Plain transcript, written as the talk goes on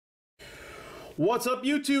What's up,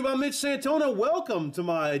 YouTube? I'm Mitch Santona. Welcome to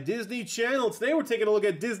my Disney channel. Today we're taking a look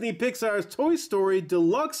at Disney Pixar's Toy Story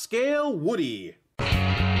Deluxe Scale Woody. Okay,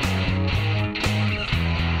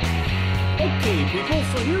 people,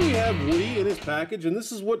 so here we have Woody in his package, and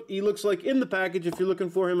this is what he looks like in the package if you're looking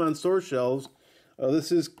for him on store shelves.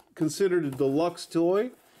 This is considered a deluxe toy,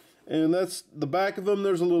 and that's the back of him.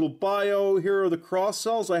 There's a little bio. Here are the cross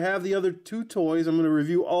cells. I have the other two toys. I'm going to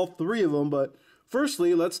review all three of them, but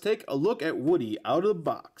firstly, let's take a look at Woody out of the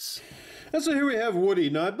box. And so here we have Woody.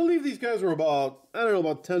 Now, I believe these guys were about, I don't know,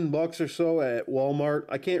 about 10 bucks or so at Walmart.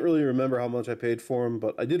 I can't really remember how much I paid for them,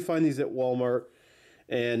 but I did find these at Walmart.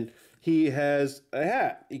 And he has a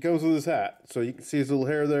hat. He comes with his hat. So you can see his little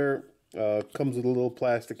hair there. Comes with a little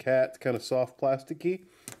plastic hat. It's kind of soft plasticky.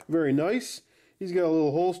 Very nice. He's got a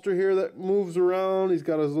little holster here that moves around. He's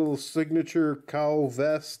got his little signature cow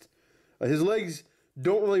vest. His legs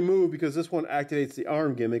don't really move because this one activates the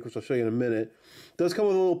arm gimmick, which I'll show you in a minute. It does come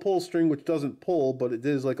with a little pull string, which doesn't pull, but it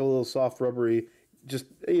is like a little soft rubbery, just,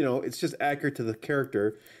 you know, it's just accurate to the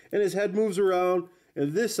character. And his head moves around,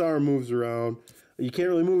 and this arm moves around. You can't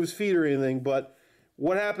really move his feet or anything, but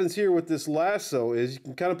what happens here with this lasso is you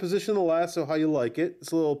can kind of position the lasso how you like it.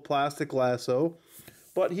 It's a little plastic lasso,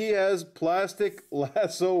 but he has plastic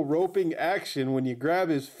lasso roping action. When you grab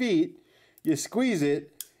his feet, you squeeze it,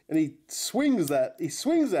 and he swings that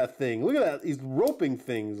thing. Look at that. He's roping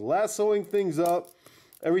things, lassoing things up.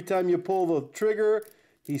 Every time you pull the trigger,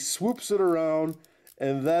 he swoops it around,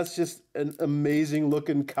 and that's just an amazing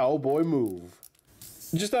looking cowboy move.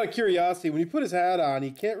 Just out of curiosity, when you put his hat on,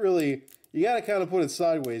 he can't really, you gotta kind of put it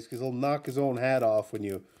sideways because he'll knock his own hat off when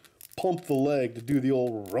you pump the leg to do the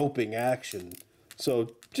old roping action. So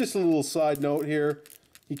just a little side note here,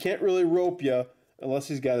 he can't really rope you unless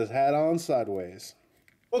he's got his hat on sideways.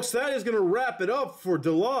 Folks, that is going to wrap it up for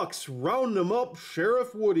Deluxe Round 'em Up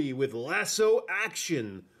Sheriff Woody with lasso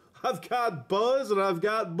action. I've got Buzz and I've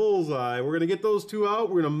got Bullseye. We're going to get those two out.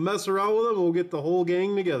 We're going to mess around with them and we'll get the whole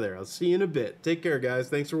gang together. I'll see you in a bit. Take care, guys.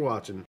 Thanks for watching.